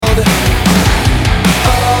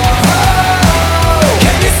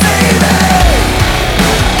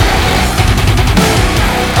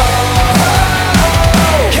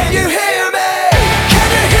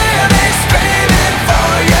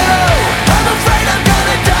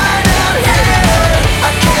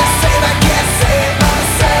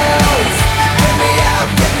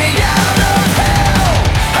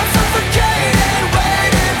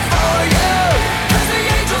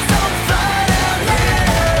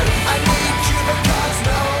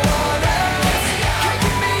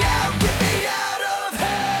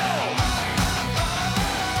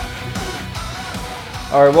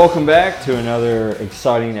All right, welcome back to another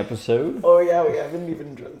exciting episode Oh yeah, we haven't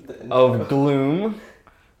even done the intro. of Gloom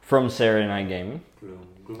from Saturday Night Gaming.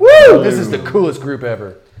 Woo! This is the coolest group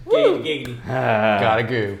ever. Giggity. Gotta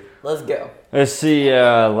go. Let's go. Let's see,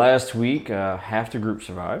 last week, half the group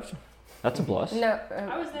survived. That's a plus. No.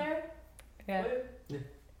 I was there. Yeah. Woo.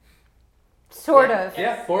 Sort of.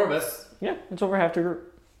 Yeah, 4 of us. Yeah, it's over half the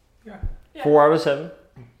group. Yeah. 4 out of 7.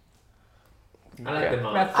 I like the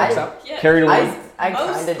mom. That checks I- out. Yeah. Carried away. I kind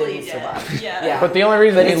of Mostly didn't dead. survive. Yeah. Yeah. But the only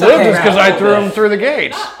reason But he it's lived okay. is because I threw him through the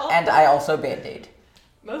gates. Not all And I also band-aid.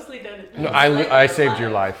 Mostly dead. No, I saved your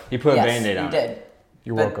life. He put Yes, a band-aid on you it. did.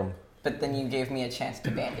 You're But- welcome. But then you gave me a chance to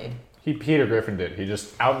band-aid. Peter Griffin did. He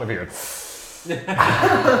just out in the field. For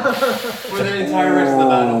the entire rest of the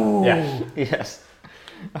battle. Yeah. Yes.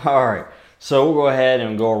 All right. So we'll go ahead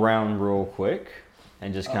and go around real quick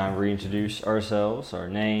and just kind of reintroduce ourselves, our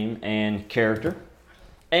name and character.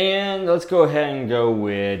 And let's go ahead and go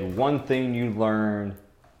with one thing you learned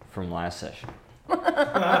from last session.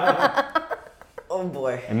 Oh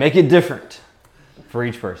boy. And make it different for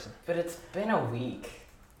each person. But it's been a week.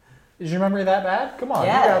 Is your memory that bad? Come on.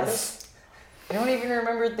 You got this. Yes. I don't even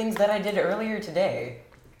remember things that I did earlier today.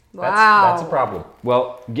 Wow. That's a problem.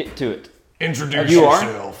 Well, get to it. Introduce You are?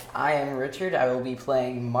 yourself. I am Richard. I will be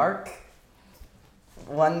playing Mark.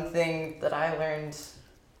 One thing that I learned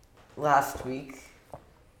last week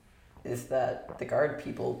is that the guard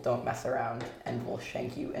people don't mess around and will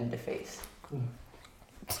shank you in the face.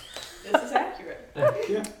 This is accurate.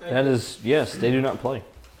 That is, yes, they do not play.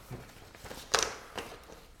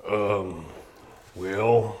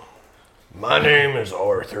 Well, my name is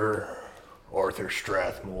Arthur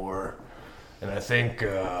Strathmore, and I think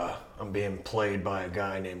I'm being played by a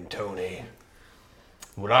guy named Tony.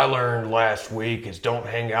 What I learned last week is don't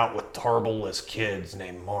hang out with tarbleless kids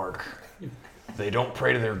named Mark. They don't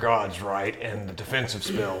pray to their gods right, and the defensive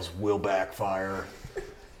spells will backfire.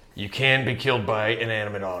 You can be killed by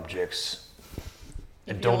inanimate objects.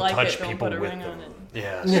 And If you don't like touch it, don't people put a with ring them. on it.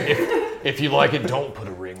 Yes. If you like it, don't put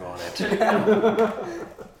a ring on it.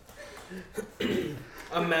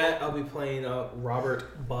 I'm Matt. I'll be playing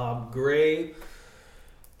Robert Bob Gray.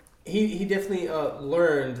 He definitely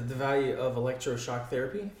learned the value of electroshock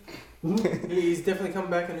therapy. He's definitely come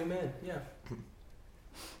back a new man. Yeah.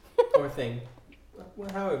 Or thing. Well,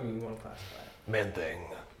 however you want to classify it. Man thing.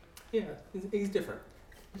 Yeah, he's different.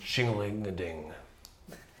 Shing-a-ling-a-ding.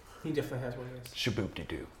 He definitely has one of those.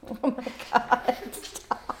 Shaboop-de-doo.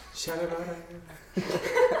 Shout it out.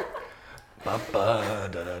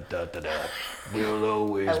 Ba-ba-da-da-da-da-da. We'll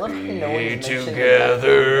always I love how be no one's mentioned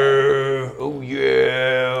together. Oh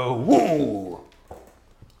yeah. Woo!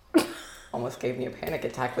 Almost gave me a panic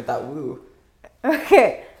attack with that woo.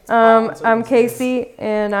 Okay. It's I'm always Casey,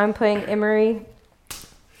 and I'm playing Emery.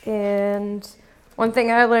 And one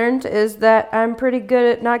thing I learned is that I'm pretty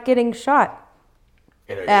good at not getting shot.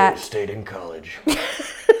 And I should At- have stayed in college.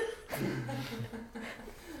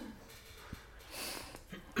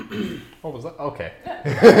 What was that? Okay.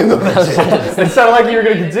 It sounded like you were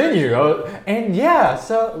going to continue. And yeah,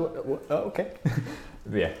 so, okay.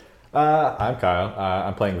 Yeah. I'm Kyle.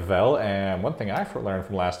 I'm playing Vel, and one thing I learned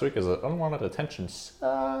from last week is that unwanted attention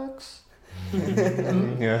sucks.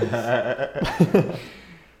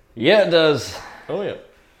 Yeah, it does. Oh, yeah.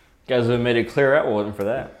 Guys have made it clear out wasn't for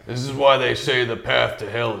that. This is why they say the path to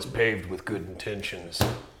hell is paved with good intentions.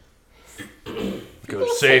 Go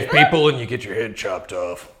save people and you get your head chopped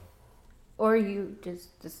off. Or you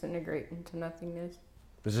just disintegrate into nothingness.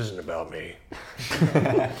 This isn't about me.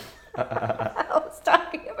 I was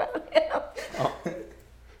talking about him.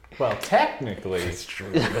 Well, technically, It's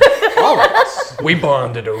true. all of us. We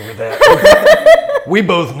bonded over that. We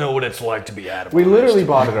both know what it's like to be atomized. We literally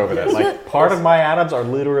bonded over that. Like, part of my atoms are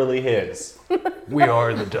literally his. We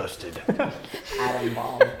are the dusted. Atom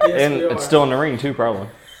bomb. And it's still in the ring too, probably.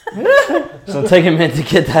 So take a minute to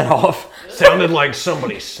get that off. Sounded like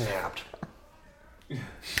somebody snapped.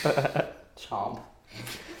 Chomp.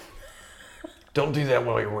 Don't do that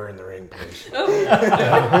while you're wearing the ring, please.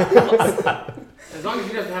 As long as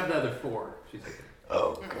she doesn't have the other 4, she's okay. Oh,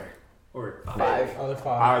 okay. Or 5. Other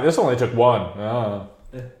 5. This only took one.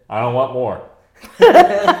 I don't want more.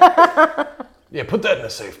 Yeah, put that in a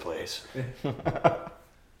safe place.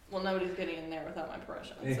 Well, nobody's getting in there without my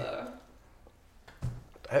permission, so.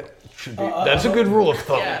 That should be. That's a good rule of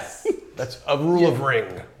thumb. Yes. That's a rule of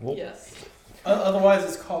ring. Well, Yes. Otherwise,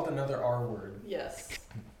 it's called another R word. Yes.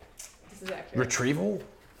 This is accurate. retrieval?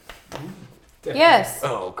 Yes.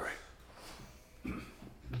 Oh, great.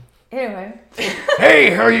 Anyway.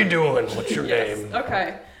 Hey, how are you doing? What's your Yes. name?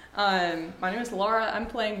 Okay. My name is Laura. I'm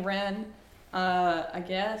playing Ren. I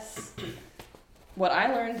guess what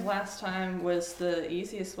I learned last time was the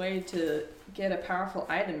easiest way to get a powerful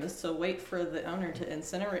item is to wait for the owner to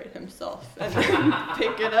incinerate himself and then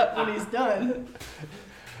pick it up when he's done.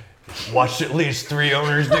 Watched at least 3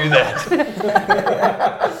 owners do that.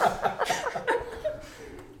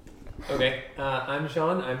 Okay, I'm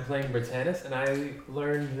Sean. I'm playing Britannis, and I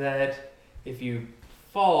learned that if you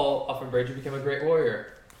fall off a bridge, you become a great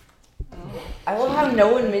warrior. I love how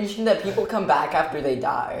no one mentioned that people come back after they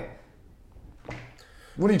die.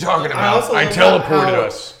 What are you talking I about? also I learned teleported how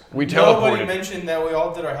us. We Nobody teleported. mentioned that we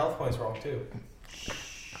all did our health points wrong too.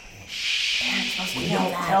 We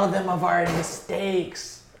don't tell them of our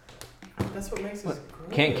mistakes. That's what makes us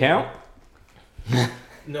great. Can't count?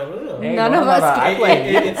 No. Hey, None no, of no, us no, can I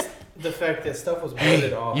play. It's the fact that stuff was Hey,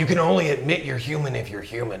 voted off. you can only admit you're human if you're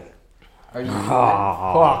human. Are you?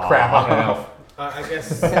 Oh crap! I'm an elf. I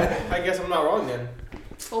guess I'm not wrong then.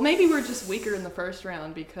 Well, maybe we're just weaker in the first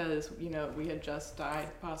round because, we had just died,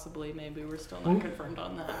 possibly. Maybe we're still not confirmed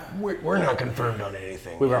on that. We're not confirmed on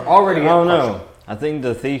anything. We were already. I don't know. I think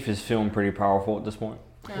the thief is feeling pretty powerful at this point.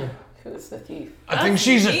 Who's the thief? I think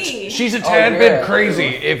she's me. she's a tad yeah. bit crazy.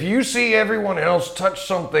 If you see everyone else touch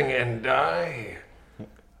something and die,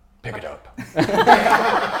 pick it up.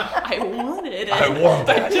 I wanted it. I want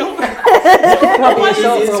I that. don't. Probably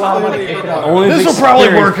sell for a lot of money. Pick it up. Only This will probably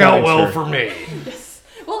work out well for me.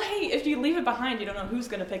 Well, hey, if you leave it behind, you don't know who's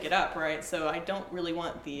going to pick it up, right? So I don't really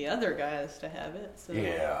want the other guys to have it. So.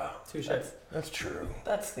 Yeah, Touche. that's true.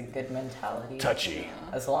 That's the good mentality. Touchy.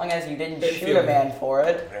 As long as you didn't Good shoot feeling. a man for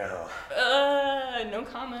it. Yeah. No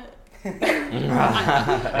comment.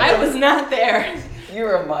 I was not there. You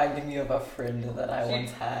reminded me of a friend that I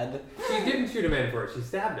once had. She didn't shoot a man for it. She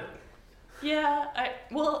stabbed him. Yeah,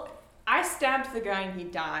 I stabbed the guy and he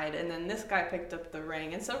died, and then this guy picked up the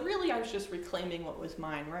ring, and so really I was just reclaiming what was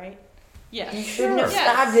mine, right? Yes. You shouldn't have Yes.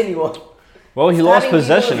 stabbed anyone. Well, he lost Stabbing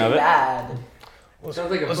possession people of is it. Bad.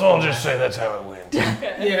 Sounds like a Let's all just say that's how it went.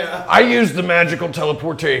 Yeah. I used the magical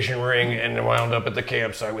teleportation ring and wound up at the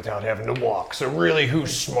campsite without having to walk. So really,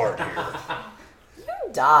 who's smart here?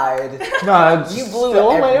 You died. No, You blew still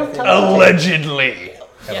a way of everything. telling. Allegedly.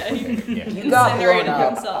 Yeah, he You got blown incinerated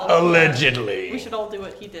up. himself. Oh. Allegedly. We should all do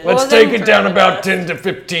what he did. Let's Well, take then- it down about 10 to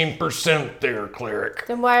 15% there, cleric.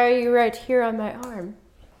 Then why are you right here on my arm?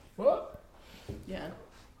 What? Yeah.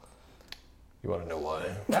 You want to know why?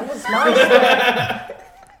 That was nice.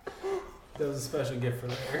 That was a special gift for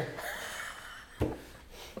Larry.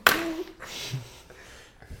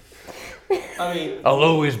 I mean, I'll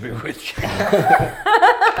always be with you.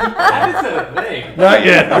 That is a thing. Not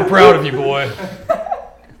yet. I'm proud of you, boy.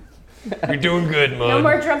 You're doing good, No Mud.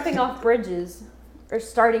 more jumping off bridges or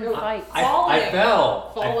starting fights. I Falling.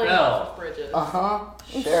 fell. Falling I fell. off bridges.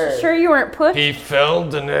 Sure. Sure you weren't pushed? He fell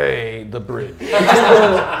Danae the bridge.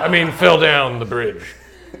 I mean, fell down the bridge.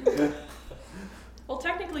 Well,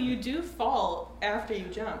 technically, you do fall after you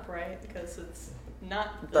jump, right? Because it's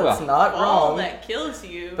not the That's not fall wrong. that kills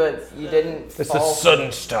you. But it's you the- didn't It's a fall.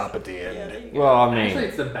 sudden stop at the Yeah, there end. you go. Well, I Actually, mean,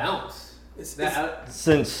 it's the bounce.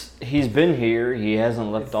 since he's been here, he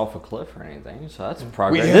hasn't leapt off a cliff or anything, so that's We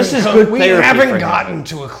progress. haven't This is come- good we therapy for haven't him. gotten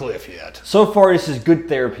to a cliff yet. So far, this is good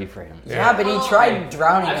therapy for him. Yeah, but he tried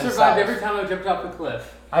drowning I've himself. survived every time I jumped off a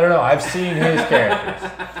cliff. I don't know. I've seen his characters.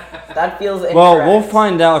 That feels incorrect. Well, we'll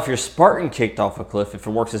find out if your Spartan kicked off a cliff if it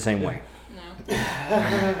works the same way.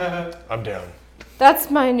 No. I'm down. That's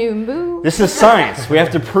my new move. This is science. We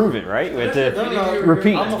have to prove it, right? We have to no,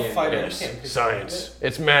 repeat. I'm a fighter. You Yes, can't pick science.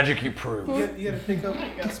 It's magic you prove. You gotta pick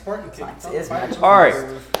up Spartan kick. Science is magic. All right.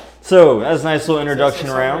 So that's a nice little introduction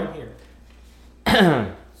It's round. right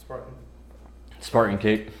here. Spartan. Spartan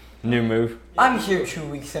kick, new move. I'm here 2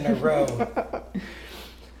 weeks in a row.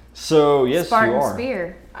 So yes, Spartan you are.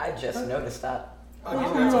 spear. I just noticed that. Oh, I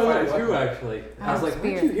you didn't got to know fight that weapon. too, actually. I was like,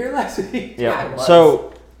 Spear. weren't you here last week? Yeah, Yeah. it was.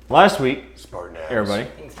 So last week, Spartan ass. everybody,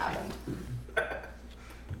 Things happen.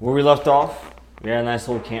 where we left off, we had a nice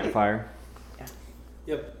little campfire,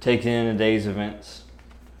 Yep. taking in the day's events.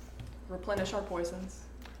 Replenish our poisons.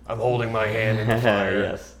 I'm holding my hand in the fire.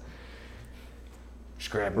 Yes.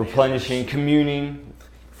 Just grab Replenishing, communing,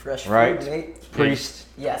 Fresh Right. food, mate. priest,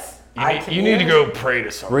 Yes. You need to go pray to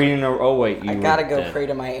something. reading. Oh wait, you. I were gotta go dead. pray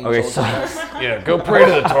to my angels. Okay, so Yeah, go pray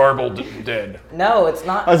to the Tarble dead. No, it's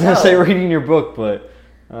not. I was gonna no. say reading your book, but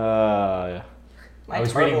yeah. My I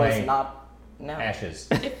was reading turtle is my not. No. Ashes.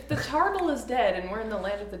 If the Tarble is dead and we're in the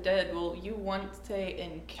land of the dead, will you want to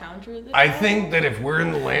encounter the I Tarble? think that if we're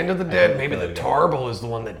in the land of the dead, maybe the Tarble is the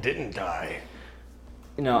one that didn't die.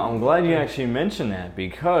 You know, I'm glad you actually mentioned that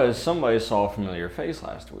because somebody saw a familiar face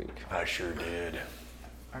last week. I sure did.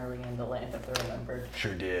 Are we in the land of the remembered?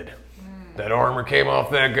 Sure did. That armor came off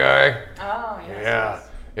that guy. Oh, yes. Yeah. yes.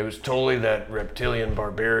 It was totally that reptilian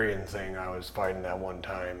barbarian thing I was fighting that one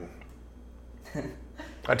time.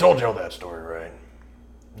 I told y'all that story, right?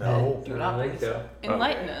 No? Do I not don't think believe so.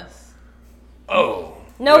 Enlighten us. Oh.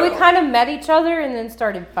 No, we well, kind of met each other and then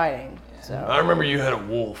started fighting. So I remember you had a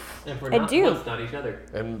wolf And we're I not do. once, not each other.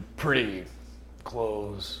 and pretty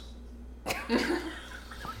clothes.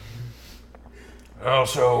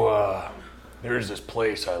 Also, there's this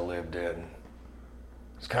place I lived in.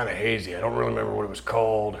 It's kind of hazy. I don't really remember what it was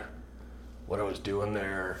called, what I was doing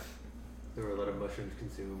there. There were a lot of mushrooms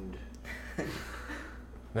consumed.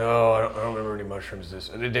 No, I don't remember any mushrooms.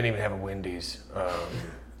 It didn't even have a Wendy's.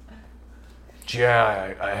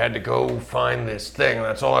 Yeah, I had to go find this thing.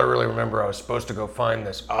 That's all I really remember. I was supposed to go find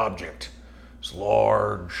this object. This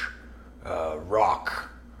large,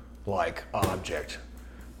 rock-like object.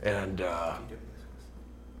 And,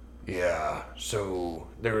 yeah, so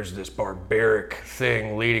there was this barbaric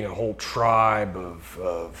thing leading a whole tribe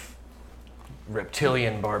of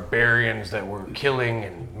reptilian barbarians that were killing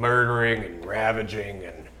and murdering and ravaging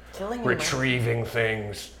and Killing and retrieving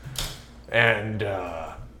things. And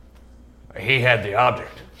he had the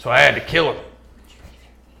object, so I had to kill him.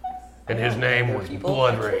 And his name There are was people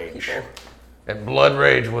Blood that kill Rage. people. And Blood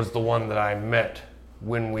Rage was the one that I met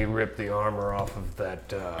when we ripped the armor off of that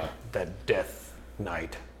Death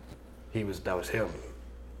Knight. That was him.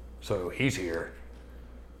 So he's here.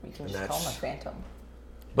 We can And just call him a that's- phantom.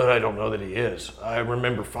 But I don't know that he is. I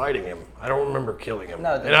remember fighting him. I don't remember killing him.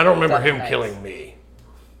 No, and I don't remember Death him Knights. killing me.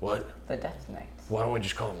 What? The Death Knights. Why don't we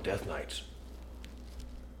just call them Death Knights?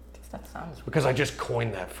 'Cause that sounds Because I just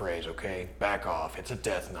coined that phrase, okay? Back off. It's a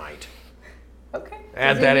Death Knight. okay.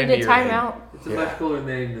 Add does that he into need a your head. timeout? It's a Yeah. much cooler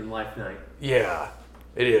name than Life Knight. Yeah,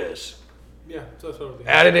 it is. Yeah, so totally.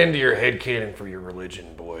 Add it into your head canon for your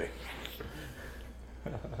religion, boy.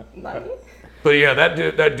 Nani? But yeah,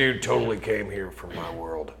 that dude totally came here from my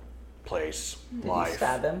world, place, Did you life,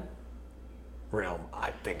 stab him? realm.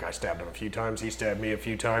 I think I stabbed him a few times. He stabbed me a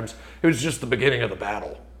few times. It was just the beginning of the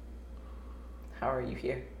battle. How are you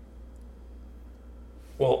here?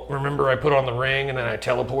 Well, remember I put on the ring and then I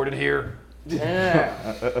teleported here?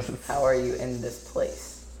 How are you in this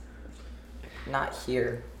place? Not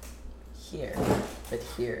here. Here. But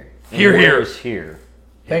here. Here, here. Where's here?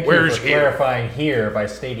 Thank you Where's for here? clarifying here by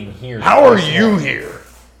stating here. How are you here?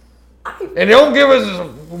 And don't give us a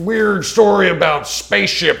weird story about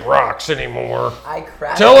spaceship rocks anymore. I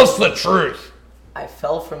crashed. Tell us the truth. I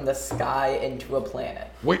fell from the sky into a planet.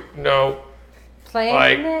 No,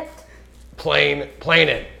 Planet? plane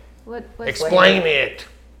it. What? Explain it.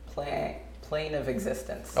 Plane of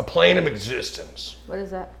existence. A plane of existence. What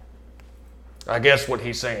is that? I guess what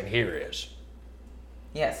he's saying here is.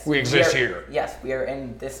 Yes. We exist are- here. Yes, we are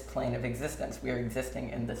in this plane of existence. We are existing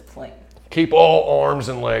in this plane. Keep all arms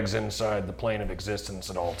and legs inside the plane of existence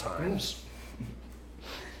at all times.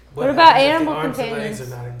 What about happens if the animal arms and legs companions?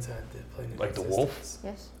 are not inside the plane of Like the existence? wolf?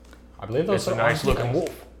 Yes. I believe those It's a are nice looking arms.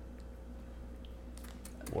 wolf.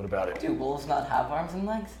 What about it? Do wolves not have arms and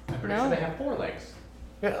legs? I'm pretty No. sure they have 4 legs.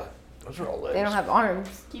 Yeah, those are all legs. They don't have arms.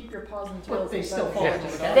 Keep your paws and But tails. they still inside fall the into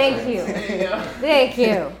the bag. Thank you. Thank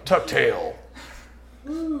you. Tuck tail.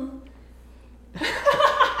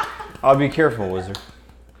 I'll be careful, wizard.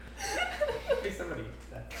 Somebody.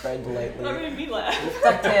 Tread That lightly. made me laugh.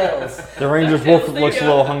 DuckTales. The ranger's wolf looks a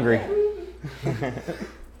little hungry.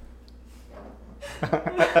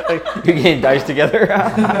 You're getting dice together?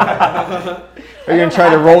 Are you gonna try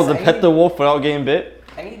to roll to pet the wolf without getting bit?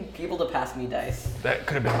 I need people to pass me dice. That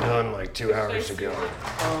could have been done like 2 hours ago.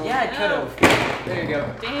 Yeah, I could have. There you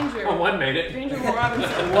go. Danger. Oh, one made it. Danger, Will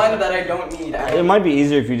Robinson. One that I don't need. It might be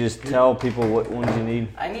easier if you just tell people what ones you need.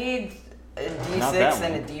 I need a Not D6 that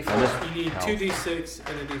and a one. D4. I just- You need No. 2d6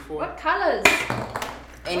 and a d4. What colors?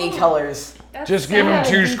 Any colors. That's Just give him Yeah,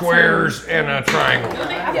 2 it's squares and a triangle. Do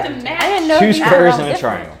they have Yeah. to I match? didn't know 2 these were squares all and a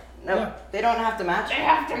different. triangle. No, Yeah. they don't have to match. They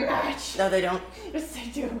have to match. No, they don't. Yes, they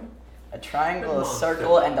do. A triangle, a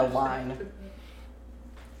circle, and a line.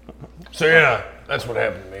 So yeah, that's what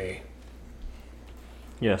happened to me.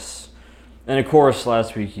 Yes. And of course,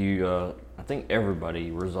 last week I think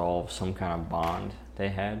everybody resolved some kind of bond they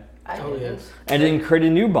had. I Oh, didn't. yes. And then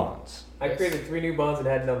created new bonds. I created 3 new bonds and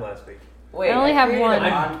had none last week. Wait, I only have created one. a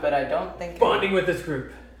bond, but I don't think. Bonding with this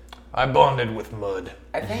group. I bonded with mud.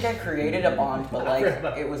 I think I created a bond, but like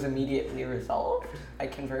it was immediately resolved. I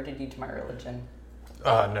converted you to my religion.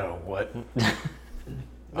 No, what?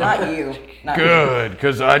 Not you. Not you. Good,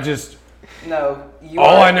 because I just. No, you.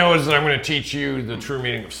 All are, I know is that I'm going to teach you the true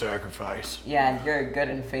meaning of sacrifice. Yeah, and you're a good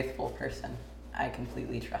and faithful person. I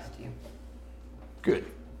completely trust you. Good.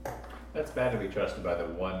 That's bad to be trusted by the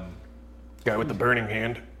one Guy with the burning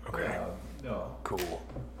hand. Okay. No. Cool.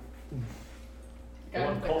 Guy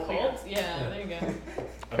with the Cult leader. cult? Yeah, there you go.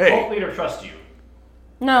 A Hey. cult leader trusts you.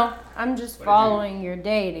 No, I'm just What did following your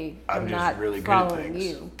deity. I'm just not really good at following things.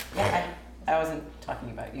 you. Yeah, I wasn't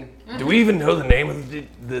talking about you. Do we even know the name of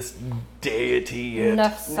this deity yet?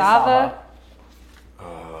 Nafsava.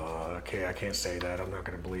 Okay, I can't say that. I'm not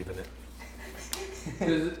going to believe in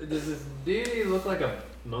it. Does this deity look like a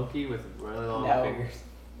monkey with really long No. fingers?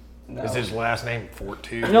 No. Is his last name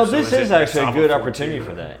Fortune? No, So this it is actually a Nafsava good Fortune? opportunity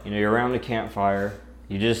for that. You know, you're around the campfire.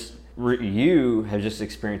 You have just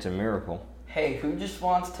experienced a miracle. Hey, who just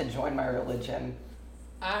wants to join my religion?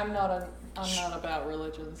 I'm not about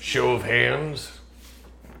religions. Show of hands.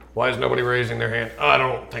 Why is nobody raising their hand? I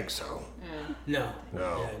don't think so. Yeah. No.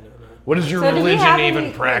 No. Yeah, no. What does your So do we religion have even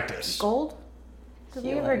any, practice? Gold? Did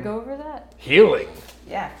we ever Healing. go over that? Healing.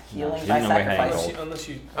 Yeah, healing she by didn't know we had sacrifice. gold. Unless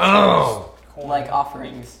you Oh. Like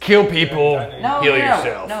offerings. Kill people. No, Heal no,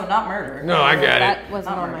 yourself. no, not murder. No, I got it. That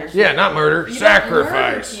wasn't Not on my murder. sheet. Yeah, not murder. You don't murder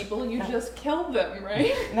Sacrifice. people, you just kill them,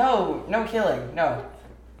 right? No, no killing. No.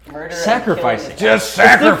 Murder. and Sacrificing. killing is Just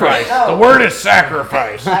sacrifice. different. The word is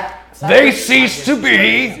sacrifice. They cease to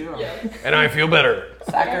be, Yeah. and I feel better.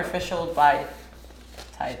 Sacrificial by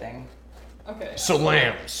tithing. Okay. So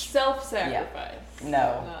lambs. Self-sacrifice.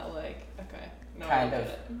 No. Not like, okay. No, Kind I of.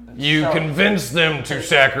 get it. You So, convince them to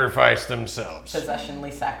sacrifice themselves.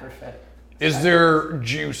 possessionally sacrifice. Is there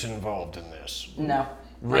juice involved in this? No.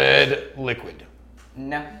 Red liquid.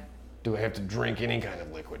 No. Do I have to drink any kind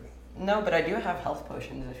of liquid? No, but I do have health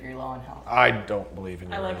potions if you're low on health. I don't believe in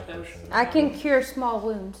your I like health those. potions. I can cure small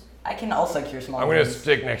wounds. I can also cure small I'm gonna wounds.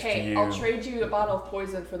 stick next to Hey, you. I'll trade you a bottle of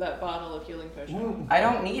poison for that bottle of healing potion. I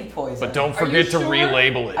don't need poison. But don't Are you forget to sure?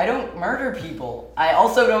 relabel I it. don't murder people. I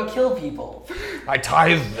also don't kill people. I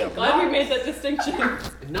tithe them. Glad we made that distinction.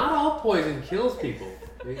 Not all poison kills people.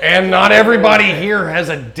 And not everybody here has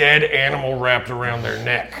a dead animal wrapped around their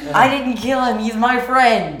neck. I didn't kill him. He's my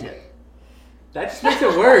friend. That just makes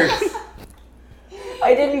it worse.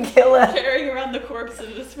 I didn't kill him. Carrying around the corpse of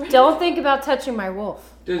his friend. Don't think about touching my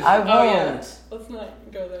wolf. Does, I won't. Oh, yeah. Let's not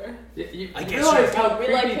go there. you I guess realize you're- how We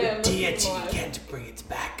creepy like the him. deity Alive. can't bring it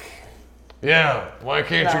back. Yeah, why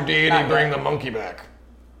can't No, your deity not bring yet. the monkey back?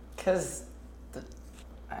 Because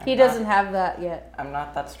He doesn't have that yet. I'm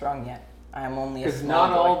not that strong yet. I'm only a Because small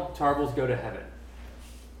not boy. all tarbles go to heaven.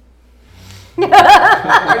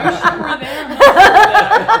 Are you sure we're there?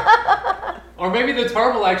 Or maybe the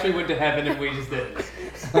tarble actually went to heaven and we just didn't.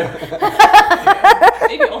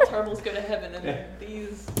 Maybe all tarbles go to heaven and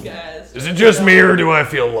these guys. Is it just me or do I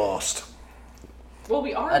feel lost? Well,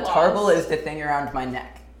 we are A lost. tarble is the thing around my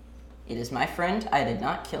neck. It is my friend. I did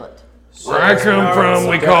not kill it. Where I come from,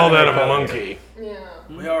 we call that a monkey. Yeah.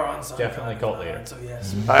 We are on some Definitely kind cult of leader. island, So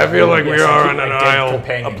yes. I feel like we Yes, I are keep on an my dead aisle, a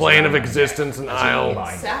companions plane of around. existence, an aisle.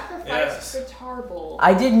 Mine. Sacrifice Yes. the tarble.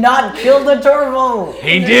 I did not kill the turtle.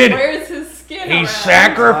 He And then did. Where's his skin? He around?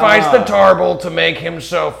 sacrificed the tarble to make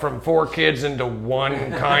himself from 4 kids into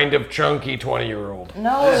one kind of chunky 20-year-old.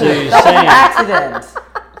 No, So you're that was an saying- accident.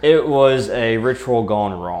 It was a ritual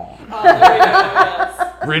gone wrong. Oh, there we go, yes.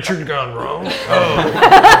 Richard gone wrong?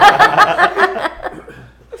 Oh.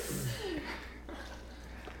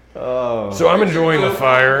 Oh. So I'm enjoying the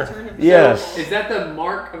fire. Turn him- Yes. Is that the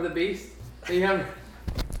mark of the beast that you have?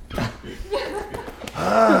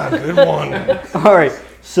 Ah, good one. All right.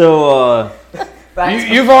 So,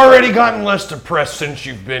 You've already gotten less depressed since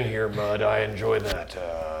you've been here, Mud. I enjoy that.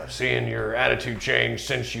 Seeing your attitude change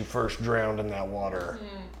since you first drowned in that water.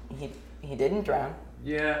 He didn't drown.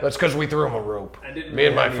 Yeah. That's because we threw him a rope. I didn't Me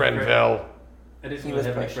and really my have any friend friends. Vel. I just He want was to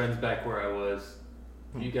have any pushed. friends back where I was.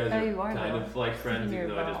 You guys Oh, are you are kind Val. of like friends, You're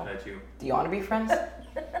even though I just Val. met you. Do you want to be friends?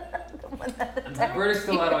 The verdict's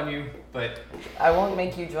still out on you, but I won't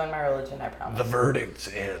make you join my religion. I promise. The verdict's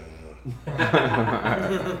in.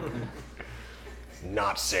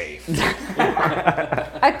 Not safe.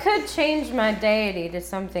 I could change my deity to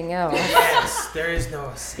something else. Yes, there is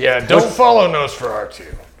no. Yeah, don't follow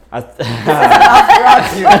Nosferatu. It's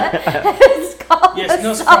called Yes,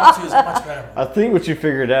 Nosferatu is much better. I think what you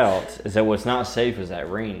figured out is that what's not safe is that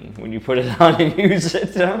ring. When you put it on and use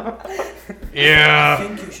it. I Yeah,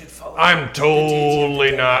 think you should follow. I'm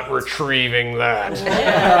totally not retrieving that.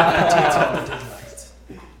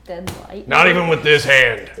 dead light. Not even with this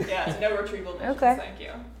hand. Yeah, no retrieval missions, Okay. thank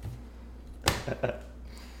you.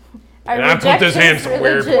 And I put reject this hand his some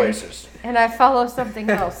weird religion, places. And I follow something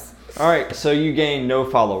else. All right. So you gain no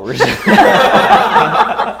followers.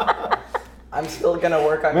 I'm still gonna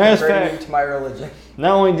work on Matter of converting fact- you to my religion.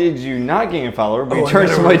 Not only did you not gain a follower, but Oh, you I turned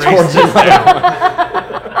gotta somebody erase towards this it.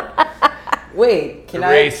 Wait,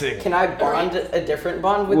 Erasing. can I bond a different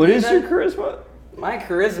bond with What you is then? your charisma? My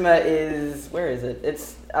charisma is, where is it?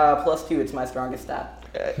 It's +2. It's my strongest stat.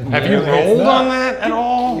 Have you rolled on that at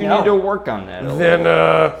all? You No. need to work on that. a Then,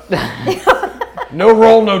 little. no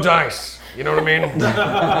roll, no dice. You know what I mean?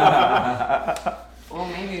 Well,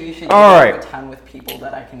 maybe we should All get right. a time with people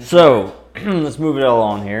that I can. So let's move it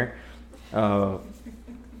along here.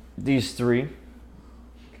 These three,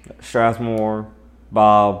 Strathmore,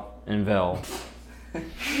 Bob, and Vel.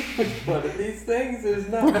 One of these things is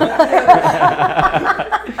not.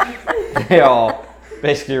 They all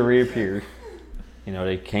basically reappeared. You know,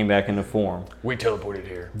 they came back into form. We teleported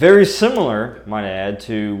here. Very similar, might I add,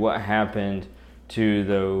 to what happened to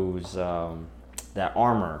those that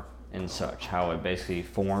armor and such. How it basically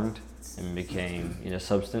formed and became, you know,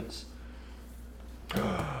 substance.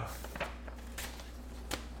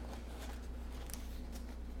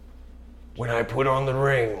 When I put on the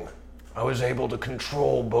ring, I was able to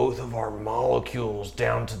control both of our molecules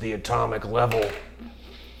down to the atomic level.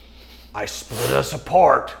 I split us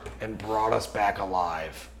apart and brought us back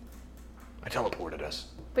alive. I teleported us.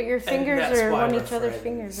 But your fingers that's are why on we're each other's friends.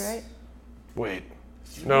 fingers, right? Wait.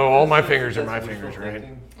 No, all my fingers are my fingers, right?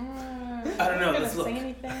 I don't know, I'm gonna let's look. say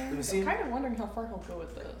anything. me see. I'm kind of wondering how far he'll go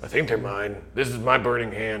with this. I think they're mine. This is my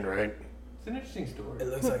burning hand, right? It's an interesting story. It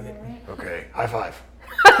looks like it. Okay, high five.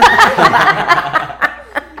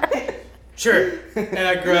 Sure. And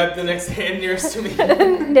I grab the next hand nearest to me.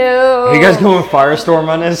 No. Are you guys going Firestorm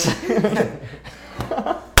on this?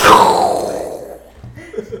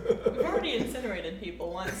 We've already incinerated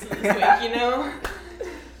people once this week, you know?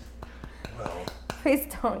 Well, Please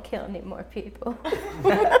don't kill any more people.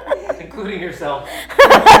 Including yourself.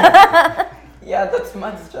 Yeah, that's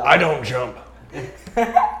Mud's job. I don't jump.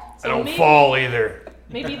 I don't fall either.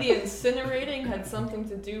 Maybe the incinerating had something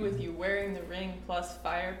to do with you wearing the ring plus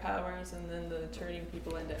fire powers and then the turning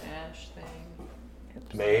people into ash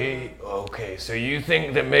thing. Okay, so you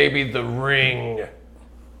think that maybe the ring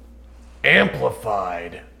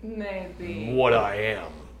amplified Maybe. what I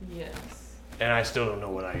am, Yes. and I still don't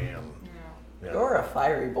know what I am. No. Yeah. You're a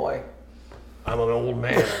fiery boy. I'm an old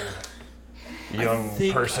man, young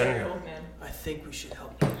think person. Old man. I think we should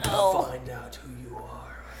help you find out who you are.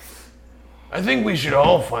 I think we should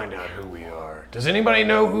all find out who we are. Does anybody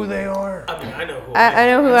know who they are? I mean, I know who I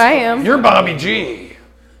know who I am. You're Bobby G.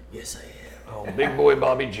 Yes, I am. Oh, big boy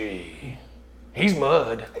Bobby G. He's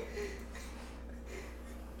Mud.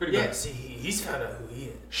 Pretty Yeah, much. see, he's found out who he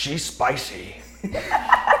is. She's spicy.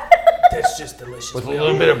 That's just delicious. With a We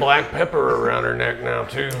little all- bit of black pepper around her neck now,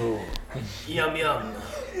 too. Yum, yum.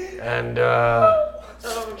 And,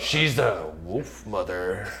 she's the wolf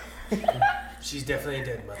mother. She's definitely a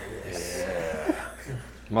dead mother, yes. Yeah.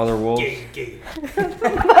 Mother Wolf. Gay, gay.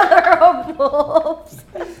 Wolves.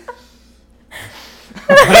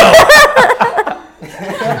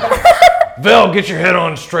 Vel, get your head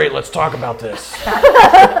on straight. Let's talk about this.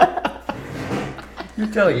 You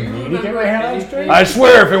telling me to get my hand on straight? I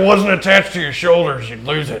swear, if it wasn't attached to your shoulders, you'd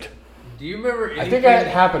lose it. Do you remember anything? I think that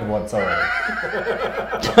happened once already.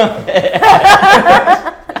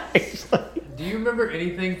 Do you remember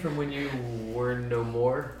anything from when you were no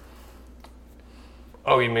more?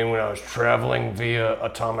 Oh, you mean when I was traveling via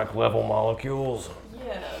atomic level molecules?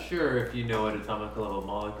 Yeah. Sure, if you know what atomic level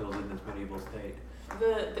molecules in this medieval state.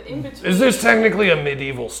 The in between. Is this technically a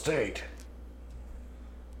medieval state?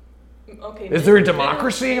 Okay. Is there a middle-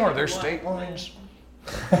 democracy? middle Are there one. state lines?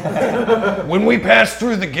 When we passed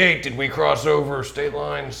through the gate, did we cross over state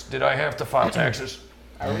lines? Did I have to file taxes?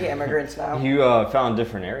 Are we immigrants now? You found a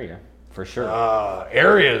different area, for sure.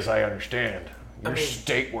 Areas, I understand. Your I mean,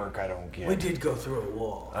 state work, I don't get. We did go through a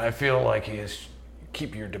wall. I feel like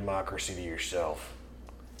keep your democracy to yourself.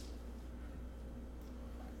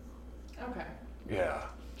 Okay. Yeah.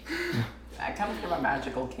 I come from a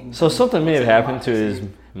magical kingdom. So something may have happened to his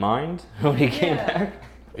mind when he came Yeah. back.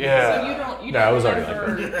 Yeah. So you No, don't it was already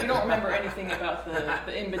remember you don't remember anything about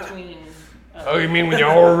the in between. Oh, you mean when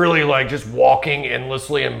y'all were really like just walking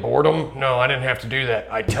endlessly in boredom? No, I didn't have to do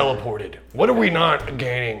that. I teleported. What are we not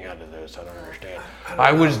gaining out of this? I don't understand.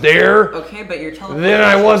 I was there, Okay, but you're telling then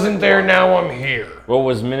I wasn't there, now I'm here. What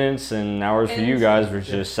was minutes and hours for you guys was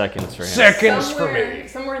just seconds for him. Seconds for me.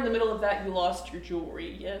 Somewhere in the middle of that, you lost your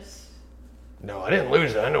jewelry. Yes. No, I didn't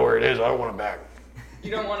lose it. I know where it is. I don't want it back.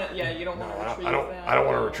 You don't want to. Yeah, you don't No, want to I retrieve don't. that. I don't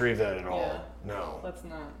want to retrieve that at all. Yeah. No, Let's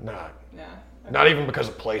not. not. Yeah. Not even because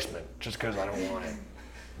of placement. Just because I don't want it.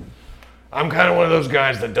 I'm kind of one of those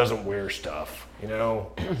guys that doesn't wear stuff. You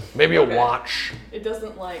know, maybe a Okay. watch. It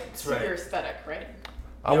doesn't like suit right. your aesthetic, right?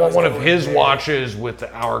 I want one of his watches with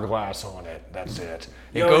the hourglass on it. That's it.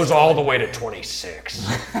 It goes all the way to 26.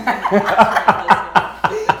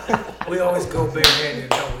 We always go barehanded,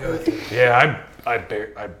 don't we, Arthur? Yeah,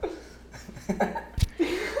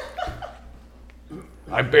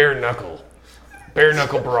 I bare knuckle. Bare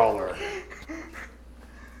knuckle brawler.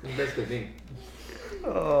 Basically me.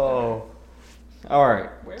 Oh. All right.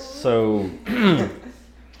 So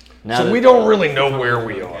now So that- we don't really know where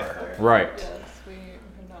we are. right. Yes, we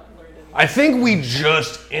have not learned anything. I think we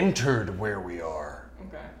just entered where we are.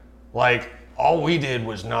 Okay. Like, all we did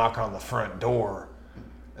was knock on the front door,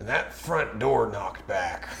 and that front door knocked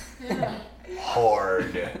back Yeah.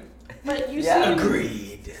 hard. But you Yeah. seem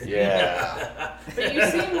Agreed. Yeah. But you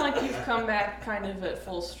seem like you've come back kind of at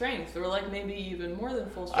full strength, or like maybe even more than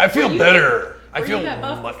full strength. I feel Were you- better. I Were feel you that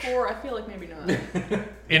buff much. before? I feel like maybe not.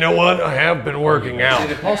 You know what? I have been working out.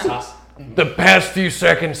 The past few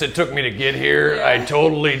seconds it took me to get here, I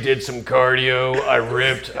totally did some cardio. I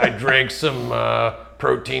ripped. I drank some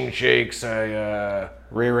protein shakes. I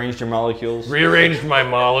Rearranged your molecules. rearranged my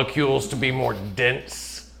molecules to be more dense.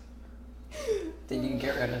 Did you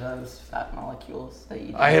get rid of those fat molecules that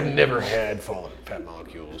you? I have didn't never eat? had fat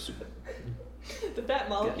molecules. The fat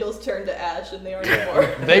molecules turn to ash, and they are no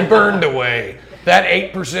more. They burned away. That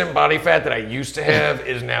 8% body fat that I used to have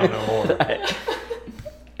is now no more.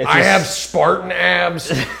 I have Spartan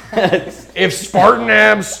abs. If Spartan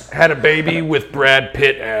abs had a baby with Brad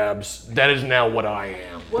Pitt abs, that is now what I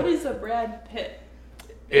am. What is a Brad Pitt?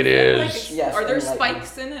 It Like, is Yes, are there and, like,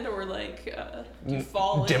 spikes in it, or like do you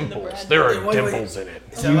fall in the dimples. Brad There Pitt? are Wait, wait. dimples in it.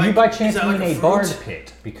 Is Do that you like- by is chance that mean like a fruit? bard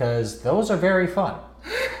pit? Because those are very fun.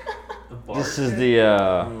 This is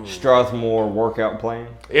the Strathmore workout plan.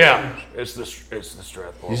 Yeah, it's the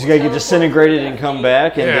Strathmore. You just gotta get disintegrated and come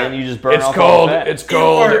back, and Yeah. then you just burn It's off called all the fat. it's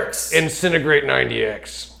called works. Incinerate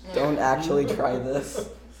 90X. Don't actually try this.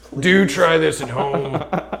 Do try this at home.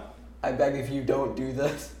 I beg of you, don't do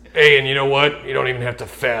this. Hey, and you know what? You don't even have to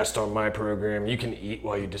fast on my program. You can eat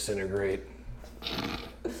while you disintegrate. I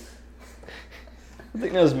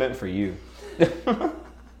think that was meant for you.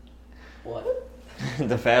 What?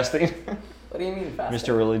 The fasting, What do you mean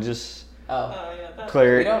fasting? Mr. Religious Oh, Oh yeah, that's we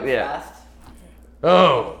cleric. don't Yeah. fast.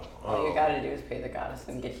 Oh. All you gotta do is pay the goddess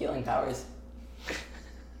and get healing powers.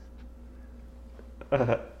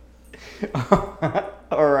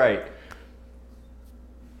 All right.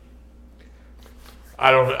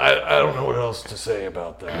 I don't know what else to say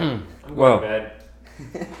about that. I'm going Well- to bed.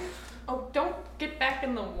 Oh, don't get back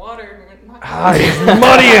in the water. He's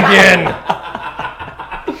muddy again.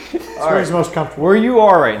 It's where he's most comfortable. Where you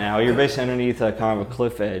are right now, you're basically underneath a kind of a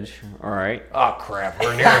cliff edge. All right. Oh crap,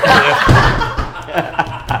 we're near a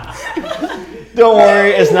cliff. Don't worry,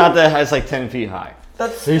 it's not that high. It's like 10 feet high.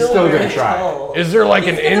 That's He's still gonna very try. tall. Is there like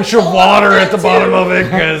an inch of water at the bottom of it?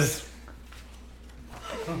 Because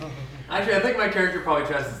Actually, I think my character probably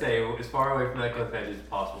tries to stay as far away from that cliff edge as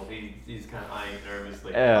possible. He's kind of eyeing it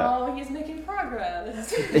nervously. Oh, he's making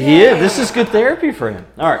progress. He is. This is good therapy for him.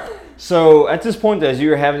 All right. So at this point, as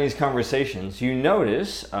you're having these conversations, you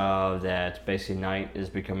notice that basically night is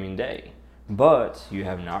becoming day, but you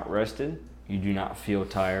have not rested. You do not feel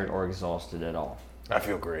tired or exhausted at all. I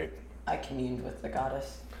feel great. I communed with the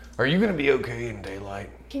goddess. Are you gonna be okay in daylight?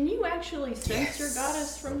 Can you actually sense your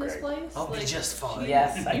goddess from this Okay. place? I'll be just fine.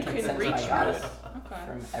 Yes, I You can can sense reach my her. goddess Okay.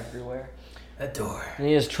 from everywhere. That door. And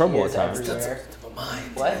he has trouble She at is times. everywhere. To my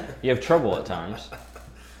mind. What? You have trouble at times.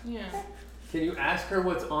 Yeah. Can you ask her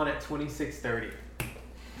what's on at 26:30?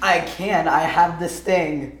 I can. I have this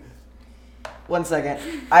thing. 1 second.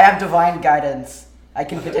 I have divine guidance. I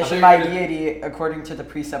can petition my deity according to the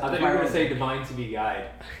precept I of thought you my were going to religion. say divine to be guide.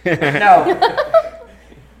 No.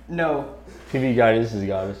 No. TV goddess is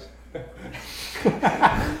goddess.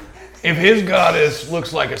 If his goddess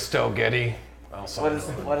looks like a Stelgetty, I'll sign What is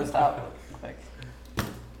on. what is that? Like,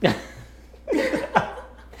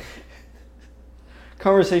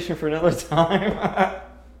 Conversation for another time.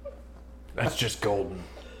 That's just golden.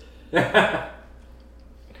 I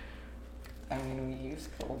mean, we use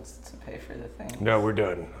golds to pay for the thing. No, we're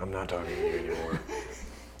done. I'm not talking to you anymore.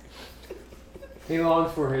 He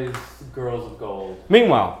longs for his girls of gold.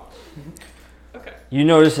 Meanwhile, Okay. you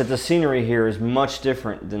notice that the scenery here is much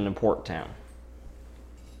different than the port town.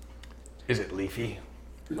 Is it leafy?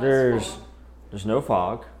 There's no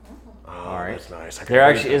fog. Oh, All right. that's nice. I can There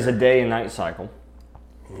breathe actually is a better. day and night cycle.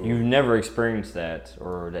 You've never experienced that,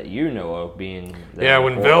 or that you know of, being. there Yeah,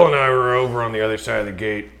 when before. Vel and I were over on the other side of the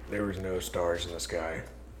gate, there was no stars in the sky.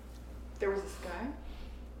 There was a sky.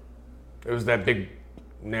 It was that big,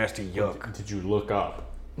 nasty yuck. Did you look up?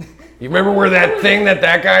 You remember where that thing that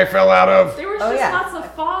guy fell out of? There was Oh, just yeah. lots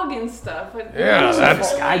of fog and stuff. But Yeah, it that wasn't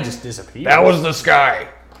Sky really- just disappeared. That was the sky.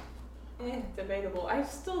 Debatable. I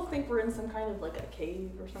still think we're in some kind of like a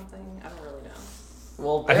cave or something. I don't really know.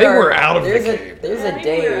 Well, I think we're out of the there's cave. There's Yeah, I a think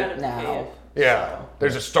we're out day of the now. cave. Yeah,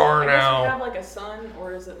 there's a star I guess we now. have like a sun,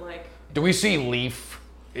 or is it like? Do we see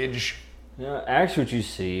leafage? No, actually, what you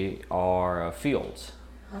see are fields,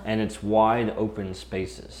 and it's wide open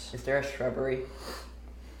spaces. Is there a shrubbery?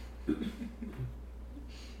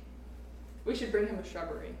 We should bring him a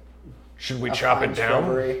shrubbery. Should we A chop fine it down?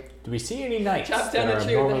 Shrubbery. Do we see any knights Chop that down a are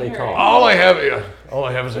tree with a normally herring. called? All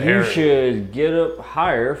I have is a You herring. should get up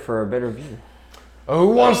higher for a better view. Oh,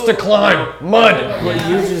 who wants to climb? Mud. But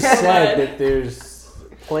you just Yeah. said that there's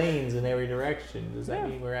plains in every direction. Does that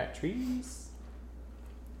mean we're at trees?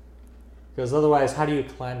 Because otherwise, how do you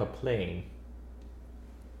climb a plane?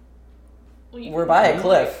 Well, you We're can by a do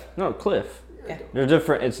cliff. No, cliff. Yeah. They're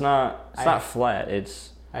different. It's not I- not flat. It's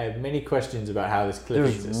I have many questions about how this cliff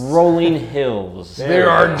there's exists. rolling hills. There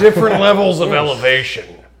are different levels of Yes. elevation.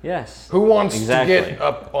 Yes. Who wants Exactly. to get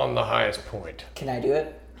up on the highest point? Can I do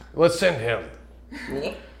it? Let's send him.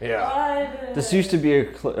 Me? Yeah. But, This used to be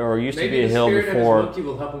used to Maybe be a the hill spirit of his before monkey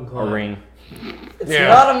will help him a climb. ring. It's Yeah.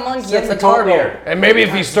 not a monkey, it's a turtle. And maybe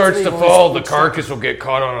if he starts to Three fall, the voices. carcass will get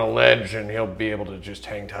caught on a ledge and he'll be able to just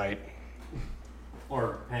hang tight.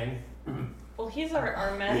 Or hang. Well, he's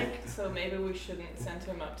our medic, so maybe we shouldn't send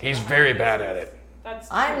him up. To He's the very high bad places. at it. That's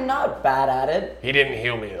I'm true. not bad at it. He didn't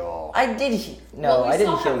heal me at all. I did. Well, we I didn't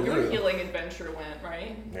saw how kill your you. healing adventure went,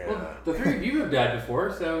 right? Yeah. Well, the three of you have died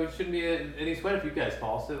before, so it shouldn't be any sweat if you guys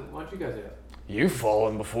fall. So why don't you guys do it? You've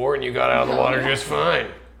fallen before and you got out of the water just fine.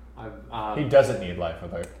 He doesn't need life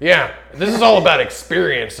alert. Yeah, this is all about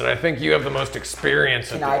experience, and I think you have the most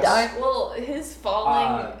experience Can at I this. die? Well, his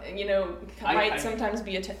falling, might I- sometimes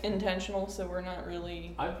be intentional, so we're not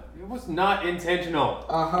really. It was not intentional.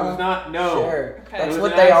 Uh-huh. It was not. No. Sure. Okay. That's It was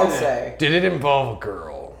what an they all accident. say. Did it involve a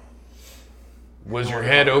girl? Was your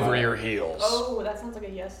head over your heels? Oh, that sounds like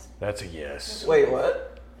a yes. That's a yes. Wait,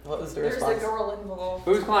 what? What was the There's a response? girl involved.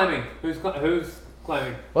 Who's climbing? Who's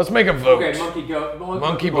climbing? Let's make a vote. Okay, monkey go.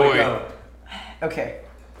 Monkey boy. Go. Okay.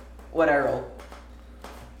 What I roll?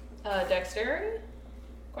 Dexterity?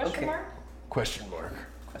 Question Okay. mark? Question mark.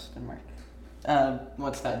 Question mark.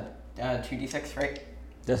 What's that? 2d6, right?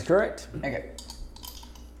 That's correct. Okay.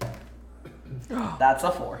 That's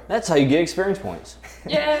a 4. That's how you get experience points.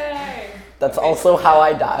 Yay! That's also how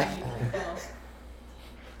I die.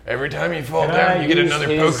 Every time you fall Can down, I you get use another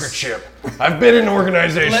his- poker chip. I've been in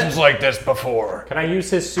organizations like this before. Can I use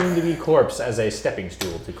his soon-to-be corpse as a stepping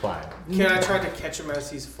stool to climb? Can I try to catch him as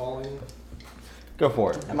he's falling? Go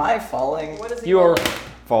for it. Am I falling? What is he You are rolling?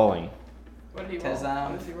 falling. What did he roll? Because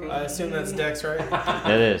What is he rolling? I assume that's Dex, right?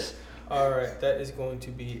 It is. Alright, that is going to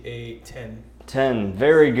be a 10. 10.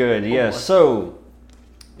 Very good. Yes. So,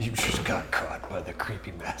 You just got caught by the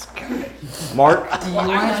creepy mask guy. Mark, Do you want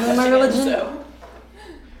to join my religion? So,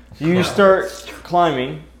 you start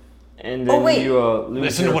climbing, and then Oh, wait. you lose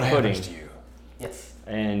Listen your to what footing, happens to you. Yes.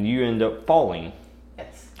 and you end up falling.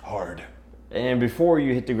 Yes. Hard. And before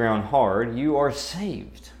you hit the ground hard, you are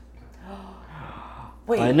saved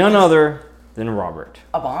Wait. by none other than Robert.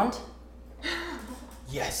 A bond?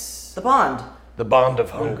 Yes. The bond. The bond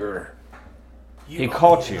of hunger. He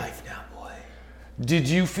caught you. Life now, boy. Did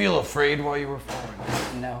you feel afraid while you were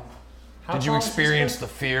falling? No. Did you experience the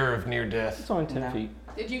fear of near death? It's only 10 No. feet.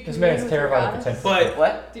 did you This commune man's with your terrified of goddess? potential. But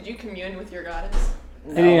What? Did you commune with your goddess?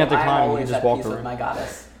 No, didn't have to I'm climb, he always just at walked peace with around. my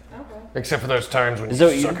goddess. Okay. Except for those times when Is you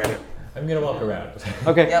that what you- suck at it. I'm gonna walk around.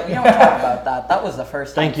 Okay. Yeah, we don't talk about that. That was the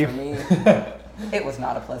first time Thank you. for me. It was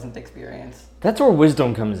not a pleasant experience. That's where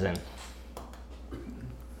wisdom comes in.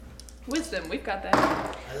 Wisdom, we've got that.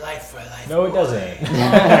 a life for a life. No, it doesn't.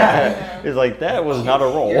 It's like, that was not a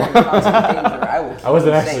roll. You're in constant danger. I will keep I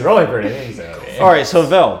wasn't you actually safe. rolling for anything, so. All right, so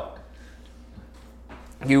Vel,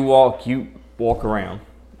 you walk around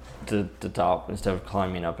to the top instead of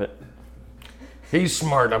climbing up it. He's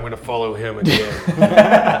smart. I'm going to follow him again.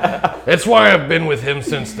 That's why I've been with him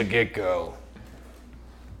since the get-go.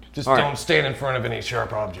 Just All right. don't stand in front of any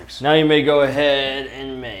sharp objects. Now you may go ahead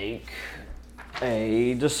and make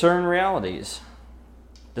a discern realities.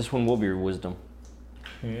 This one will be your wisdom.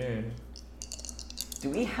 Yeah. Do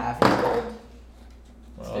we have any gold?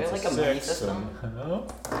 Well, there it's like a a money 6, system?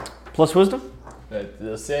 Plus wisdom? That's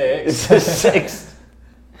a 6. It's a 6.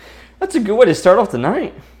 That's a good way to start off the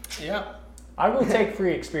night. Yeah. I will take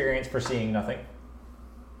free experience for seeing nothing.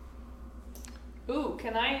 Ooh,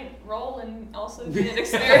 can I roll and also get an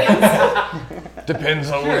experience? Depends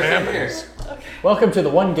on Sure, what same happens. Welcome to the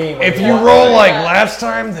one game. If where you walk roll around. like last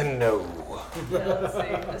time, then no. Yeah,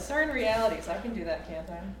 let's see. Certain realities, I can do that, can't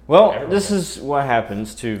I? Well, Everyone this is what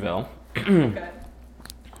happens to Vel. Okay.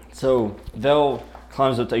 So Vel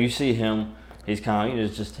climbs up there. You see him. He's kind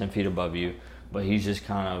of, just 10 feet above you, but he's just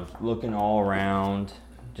kind of looking all around,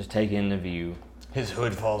 just taking in the view. His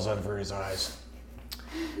hood falls over his eyes.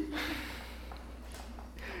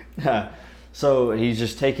 So he's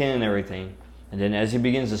just taking in everything, and then as he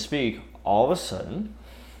begins to speak, all of a sudden,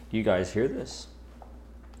 you guys hear this.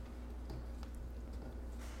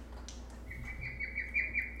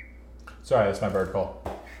 Sorry, that's my bird call.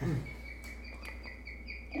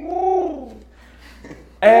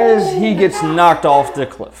 As he gets knocked off the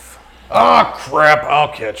cliff. Ah, crap! I'll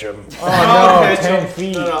catch him. I'll no, catch 10 him.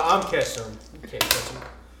 feet. No, I'm catching him. You can't catch him.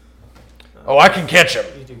 Oh, I can catch him.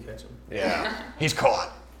 You do catch him. Yeah, he's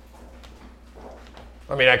caught.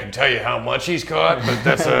 I mean, I can tell you how much he's caught, but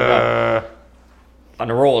that's On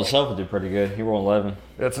the roll itself, it did pretty good. He rolled 11.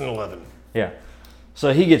 that's an 11. Yeah.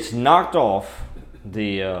 So he gets knocked off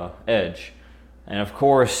the edge, and of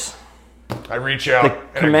course, I reach out The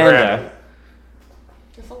and I commander. grab him.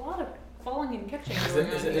 There's a lot of falling and catching Is going it,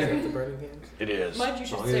 on is it here. the burning hand? It is. Mud, you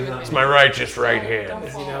should Oh, stay yeah. with me. It's my righteous right Don't hand. Is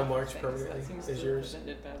he fall now off marked things. permanently? That seems Is to yours? have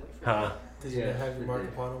ended badly for Huh? Did you have your mark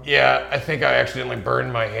upon him? Yeah, I think I accidentally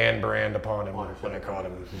burned my hand brand upon him when I caught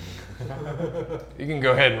him. You can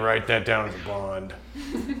go ahead and write that down as a bond.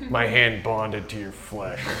 My hand bonded to your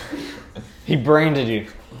flesh. he branded you.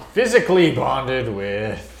 Physically bonded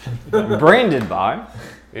with. Branded by.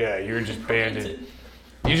 Yeah, you were just banded.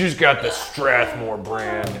 You just got the Strathmore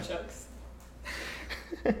brand. Jokes.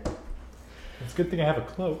 It's a good thing I have a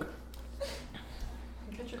cloak.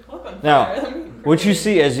 Get your cloak on Now, fire. Let me- What you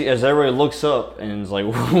see as everybody looks up and is like,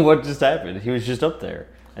 what just happened? He was just up there.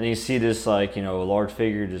 And you see this, like, large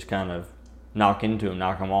figure just kind of knock into him,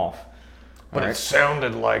 knock him off. But it Alright.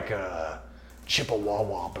 sounded like a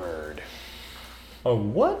Chippewa bird. A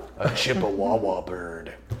what? A Chippewa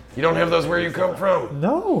bird. You don't have those where you come from?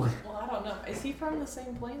 No. Well, I don't know. Is he from the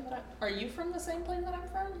same plane that I? Are you from the same plane that I'm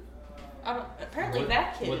from? I don't. Apparently,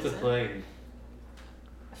 that kid What's a isn't. plane?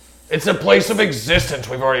 It's a place of existence.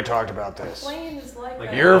 We've already talked about this. Plane is like.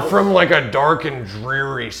 Like a- You're from like a dark and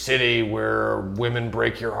dreary city where women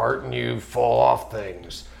break your heart and you fall off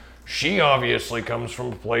things. She obviously comes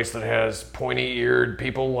from a place that has pointy-eared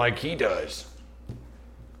people like he does.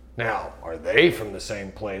 Now, are they from the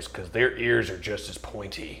same place? Because their ears are just as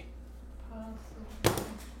pointy.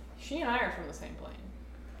 She and I are from the same plane.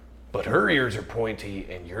 But her ears are pointy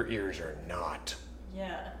and your ears are not.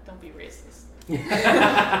 Yeah, don't be racist.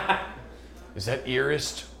 Is that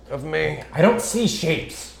earist of me? I don't see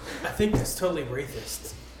shapes. I think that's totally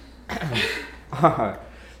racist. Alright.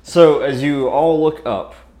 So as you all look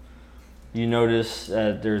up, you notice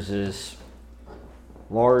that there's this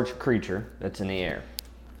large creature that's in the air.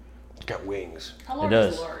 It's got wings. How It large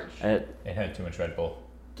does. is large? It It had too much Red Bull.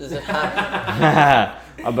 Does it have?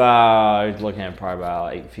 about, looking at probably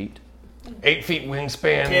about 8 feet. 8 feet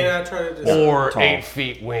wingspan. Can I try to just? Or Tall. 8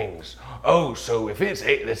 feet wings. Oh, so if it's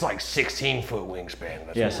 8, it's like 16-foot wingspan.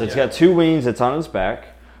 That's Yeah, what- so it's got 2 wings. It's on its back,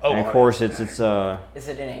 Oh, and of on course its it's Is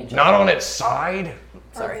it an angel? not on its side.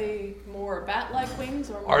 Are they more bat-like wings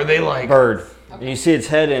or? More Are they like? bird. And you see its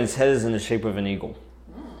head, and its head is in the shape of an eagle.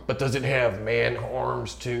 But does it have man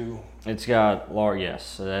arms too? It's got large,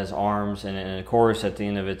 yes. It has arms, and of course at the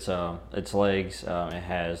end of its legs, it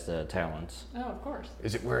has the talons. Oh, of course.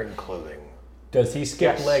 Is it wearing clothing? Does he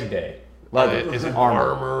skip Yes. leg day? Leather, Is it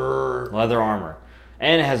armor, armor? leather armor,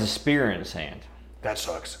 and it has a spear in its hand. That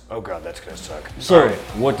sucks. Oh god, that's gonna suck. So, Alright.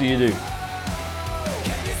 what do you do?